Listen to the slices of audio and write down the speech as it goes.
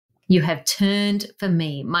You have turned for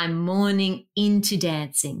me my mourning into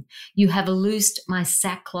dancing. You have loosed my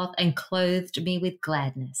sackcloth and clothed me with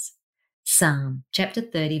gladness. Psalm chapter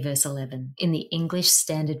 30, verse 11 in the English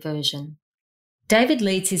Standard Version. David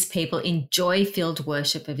leads his people in joy-filled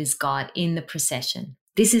worship of his God in the procession.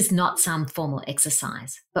 This is not some formal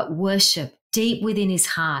exercise, but worship deep within his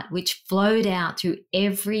heart, which flowed out through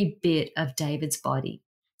every bit of David's body.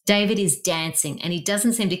 David is dancing, and he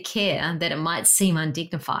doesn't seem to care that it might seem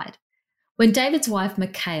undignified. When David's wife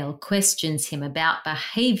Michal questions him about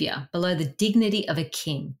behavior below the dignity of a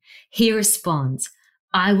king, he responds,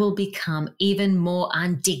 I will become even more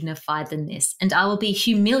undignified than this, and I will be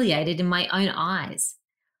humiliated in my own eyes.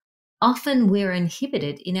 Often we're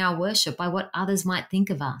inhibited in our worship by what others might think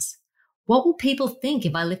of us. What will people think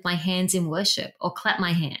if I lift my hands in worship or clap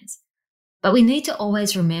my hands? But we need to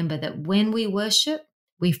always remember that when we worship,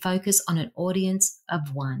 we focus on an audience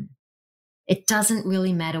of one. It doesn't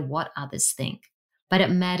really matter what others think, but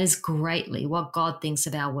it matters greatly what God thinks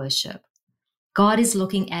of our worship. God is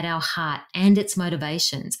looking at our heart and its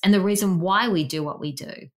motivations and the reason why we do what we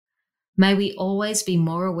do. May we always be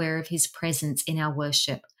more aware of his presence in our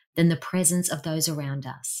worship than the presence of those around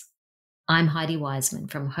us. I'm Heidi Wiseman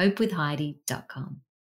from hopewithheidi.com.